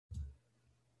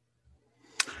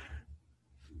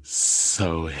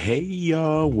So, hey,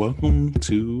 y'all, welcome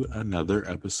to another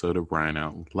episode of Ryan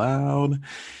Out Loud.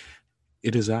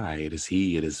 It is I, it is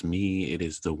he, it is me, it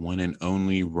is the one and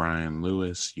only Ryan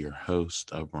Lewis, your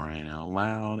host of Ryan Out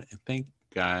Loud. And thank you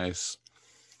guys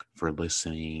for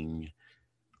listening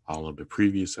all of the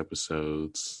previous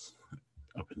episodes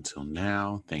up until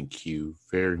now. Thank you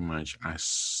very much.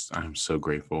 I'm so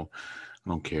grateful. I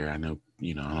don't care. I know,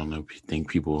 I don't know, think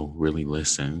people really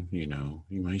listen, you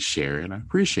might share it. I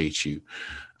appreciate you.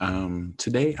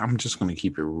 Today, I'm just going to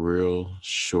keep it real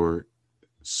short,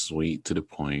 sweet, to the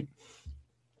point.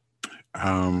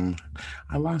 Um,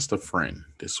 I lost a friend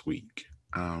this week.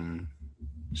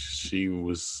 She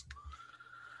was,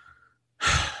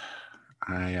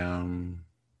 I,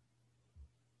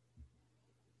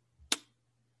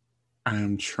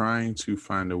 I'm trying to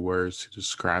find the words to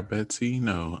describe Betsy.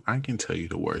 No, I can tell you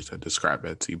the words that describe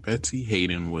Betsy. Betsy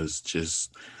Hayden was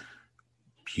just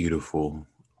beautiful,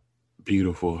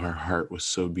 beautiful. Her heart was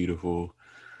so beautiful.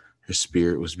 Her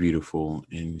spirit was beautiful.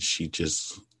 And she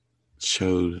just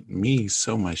showed me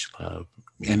so much love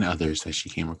and others that she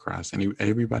came across. And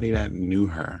everybody that knew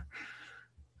her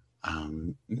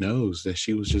knows that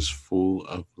she was just full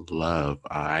of love.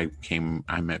 I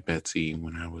met Betsy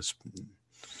when I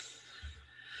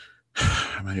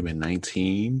might have been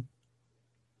 19.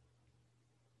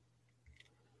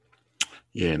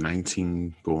 Yeah,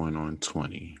 19 going on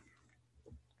 20.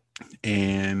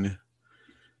 And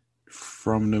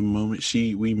from the moment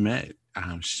we met,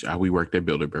 we worked at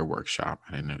Build-A-Bear Workshop.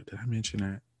 I didn't know. Did I mention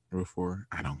that before?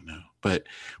 I don't know. But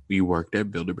we worked at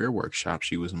Build-A-Bear Workshop.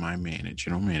 She was my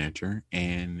general manager,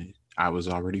 and I was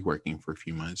already working for a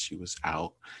few months. She was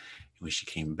out. And when she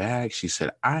came back, she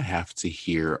said, I have to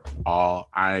hear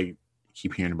I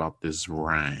keep hearing about this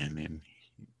Ryan, and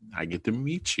I get to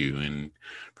meet you. And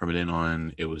from then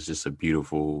on, it was just a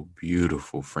beautiful,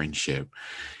 beautiful friendship.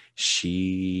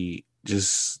 She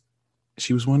was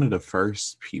one of the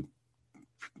first people.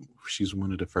 She's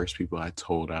one of the first people I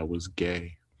told I was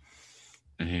gay.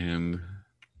 And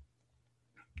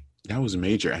that was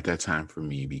major at that time for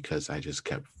me because I just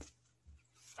kept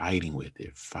fighting with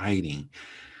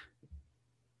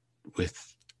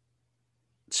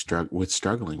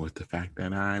struggling with the fact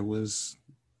that I was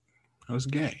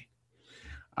gay.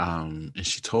 And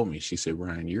she told me, she said,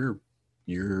 Ryan,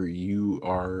 you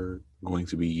are going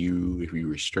to be you if you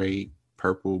were straight,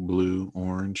 purple, blue,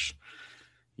 orange,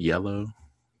 yellow,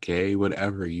 gay,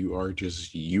 whatever. You are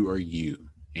you.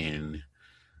 And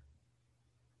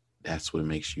that's what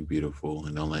makes you beautiful.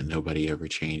 And don't let nobody ever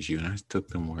change you. And I took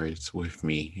them words with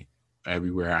me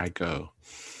everywhere I go.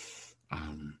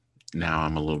 Now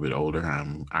I'm a little bit older.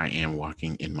 I am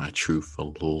walking in my truth a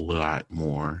lot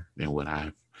more than what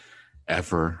I've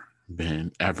ever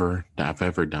done.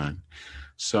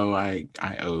 So I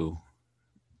owe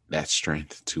that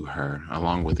strength to her,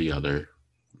 along with the other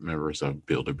members of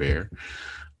Build-A-Bear.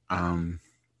 But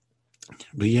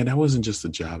yeah, that wasn't just a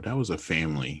job. That was a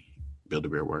family.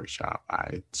 Build-A-Bear Workshop.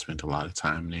 I spent a lot of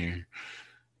time there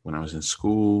when I was in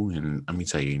school. And let me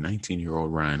tell you,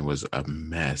 19-year-old Ryan was a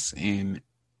mess. And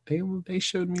they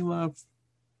showed me love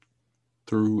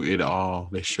through it all.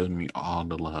 They showed me all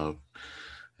the love.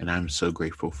 And I'm so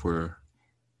grateful for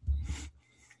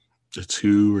the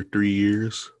 2 or 3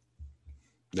 years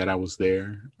that I was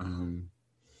there. I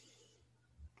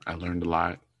learned a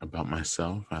lot about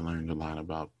myself. I learned a lot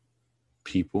about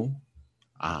people.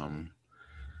 Also,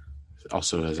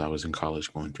 as I was in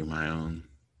college, going through my own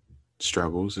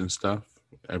struggles and stuff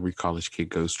every college kid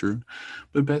goes through.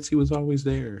 But Betsy was always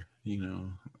there.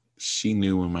 She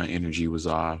knew when my energy was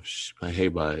off. She's like, hey,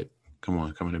 bud,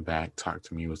 come in the back, talk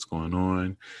to me, what's going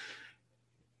on?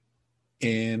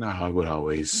 And I would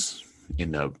always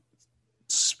end up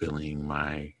spilling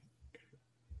my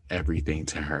everything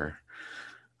to her.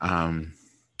 Her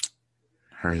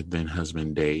then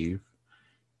husband, Dave,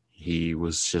 he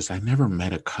was I never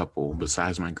met a couple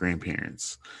besides my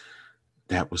grandparents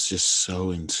that was just so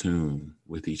in tune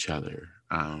with each other.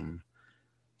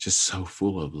 Just so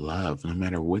full of love, no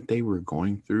matter what they were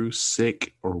going through,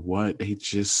 sick or what, they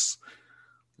just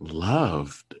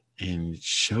loved and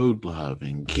showed love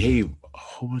and gave a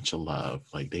whole bunch of love.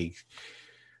 Oh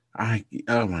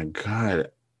my God,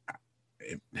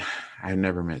 I've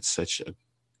never met such a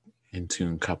in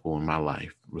tune couple in my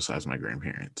life besides my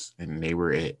grandparents, and they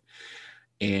were it.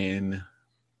 And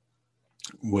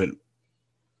what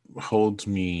holds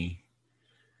me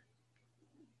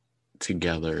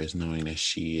together is knowing that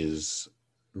she is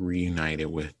reunited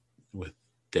with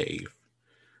Dave,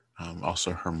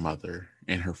 also her mother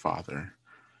and her father.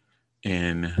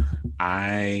 And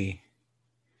I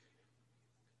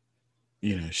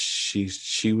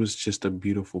she was just a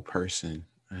beautiful person.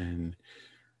 And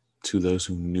to those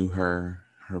who knew her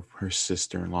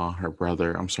sister-in-law, her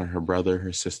brother,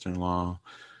 her sister-in-law,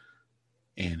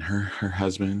 and her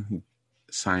husband,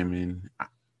 Simon,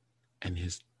 and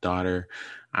his daughter,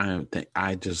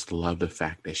 I just love the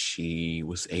fact that she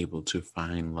was able to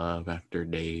find love after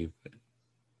Dave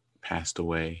passed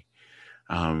away.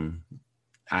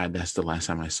 That's the last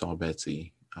time I saw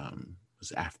Betsy.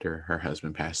 Was after her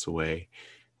husband passed away.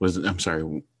 I'm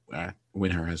sorry,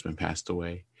 when her husband passed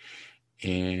away,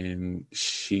 and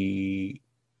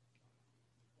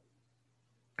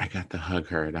I got to hug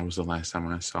her. That was the last time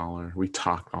I saw her. We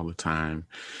talked all the time.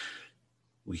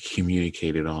 We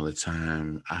communicated all the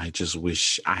time. I just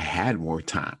wish I had more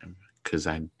time, because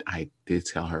I did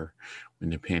tell her when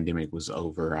the pandemic was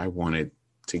over, I wanted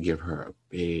to give her a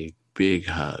big, big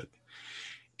hug.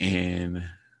 And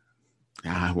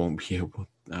I won't be able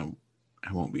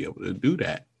to do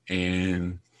that.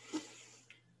 And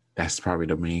that's probably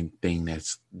the main thing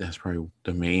that's probably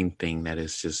the main thing that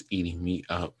is just eating me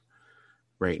up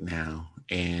right now.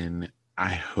 And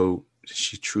I hope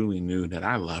she truly knew that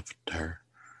I loved her.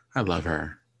 I love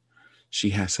her. She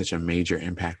has such a major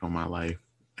impact on my life.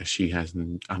 I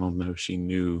don't know if she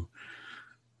knew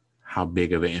how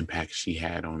big of an impact she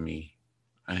had on me.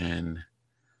 And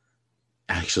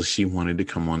actually, she wanted to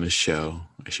come on the show.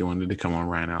 She wanted to come on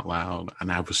Ryan Out Loud.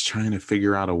 And I was trying to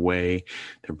figure out a way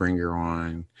to bring her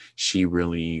on. She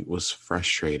really was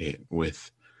frustrated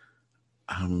with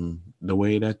the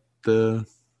way that the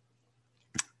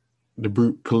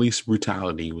police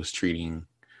brutality was treating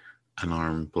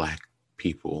unarmed Black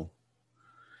people.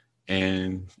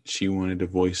 And she wanted to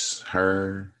voice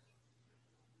her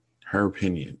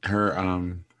opinion,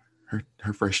 her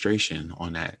frustration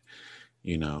on that,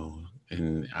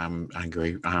 and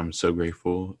I'm so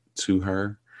grateful to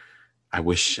her. I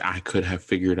wish I could have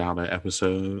figured out an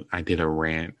episode. I did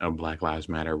a Black Lives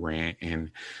Matter rant,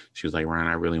 and she was like, Ryan,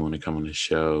 I really want to come on the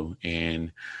show.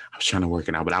 And I was trying to work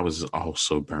it out, but I was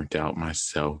also burnt out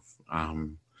myself.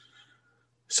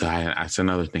 So that's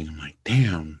another thing. I'm like,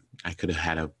 damn, I could have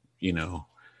had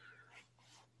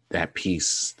that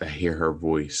piece, that hear her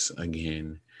voice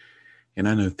again. And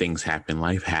I know things happen,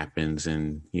 life happens,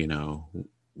 and,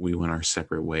 we went our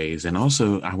separate ways. And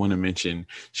also, I want to mention,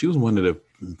 she was one of the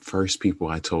first people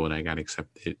I told I got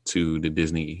accepted to the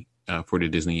Disney, for the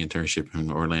Disney internship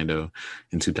in Orlando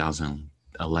in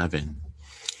 2011.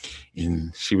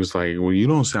 And she was like, well, you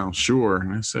don't sound sure.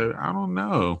 And I said, I don't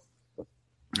know.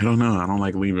 I don't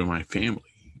like leaving my family.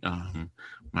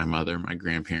 My mother, my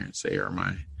grandparents, they are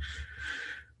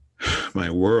my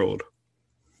world.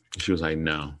 She was like,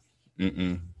 no,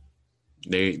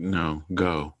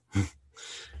 go.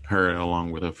 Her,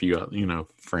 along with a few,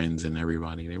 friends and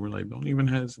everybody, they were like,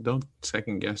 don't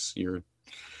second guess your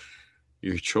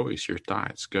choice, your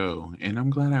thoughts, go. And I'm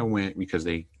glad I went, because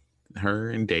her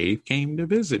and Dave came to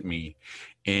visit me,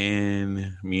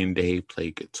 and me and Dave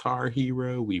played Guitar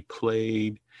Hero. We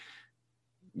played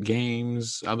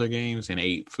other games, and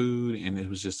ate food, and it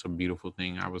was just a beautiful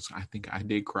thing. I think I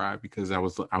did cry, because I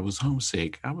was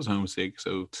homesick.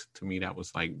 So to me, that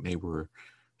was like they were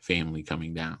family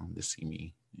coming down to see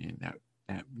me, and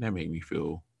that made me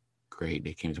feel great.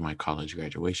 They came to my college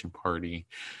graduation party.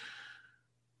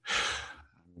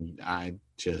 That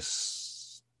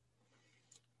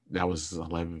was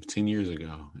 10 years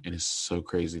ago, and it's so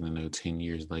crazy to know 10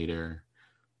 years later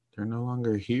they're no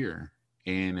longer here.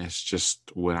 And it's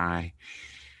just I'm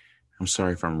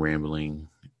sorry if I'm rambling,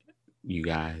 you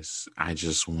guys. I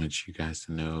just want you guys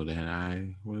to know that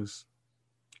I was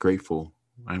grateful.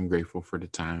 I'm grateful for the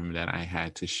time that I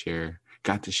got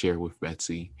to share with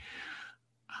Betsy.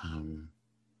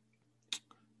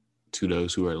 To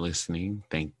those who are listening,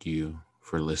 thank you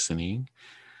for listening.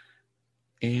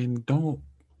 And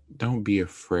don't be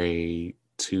afraid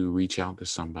to reach out to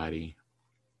somebody.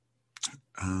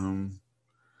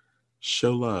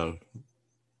 Show love.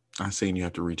 I'm saying you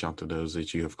have to reach out to those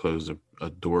that you have closed a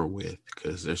door with,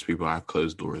 because there's people I've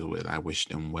closed doors with. I wish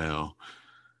them well.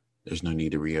 There's no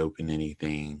need to reopen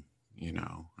anything.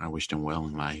 I wish them well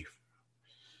in life.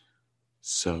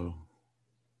 So,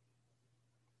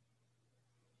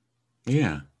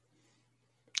 yeah,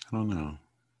 I don't know.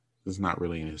 It's not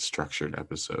really a structured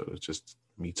episode. It's just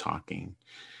me talking.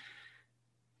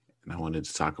 And I wanted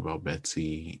to talk about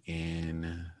Betsy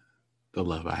and the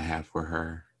love I have for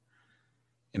her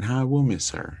and how I will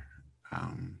miss her.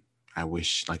 I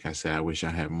wish, like I said, I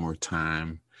had more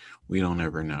time. We don't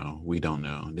ever know. We don't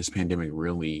know. This pandemic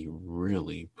really,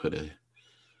 really put a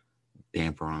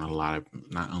damper on a lot of,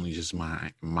 not only just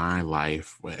my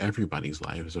life, but everybody's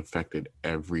life. It's affected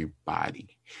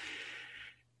everybody.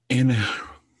 And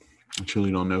I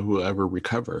truly don't know who will ever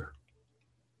recover.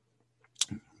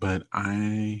 But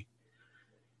I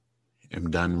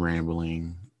am done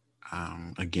rambling.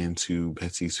 Again, to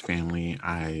Betsy's family,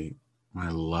 my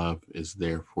love is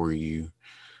there for you.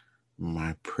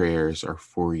 My prayers are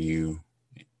for you,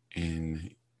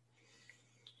 and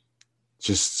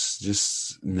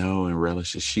just know and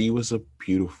relish that she was a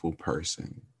beautiful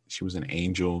person. She was an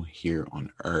angel here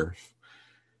on earth,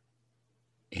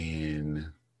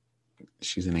 and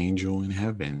she's an angel in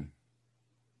heaven.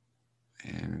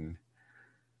 And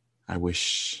I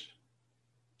wish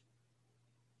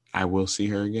I will see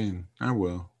her again. I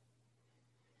will.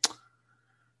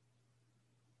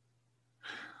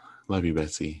 Love you,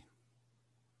 Betsy.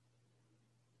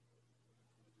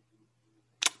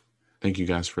 Thank you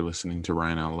guys for listening to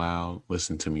Ryan Out Loud.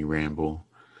 Listen to me ramble.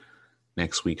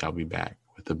 Next week, I'll be back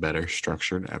with a better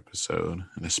structured episode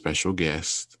and a special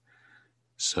guest.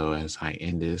 So as I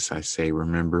end this, I say,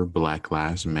 remember, Black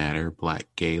Lives Matter, Black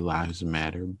Gay Lives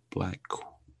Matter, Black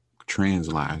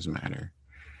Trans Lives Matter.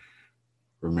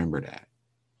 Remember that.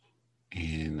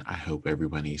 And I hope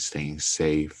everybody's staying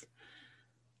safe.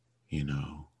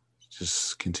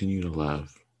 Just continue to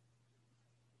love.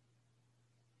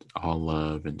 All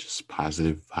love and just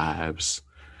positive vibes.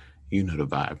 You know the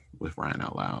vibe with Ryan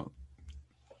Out Loud.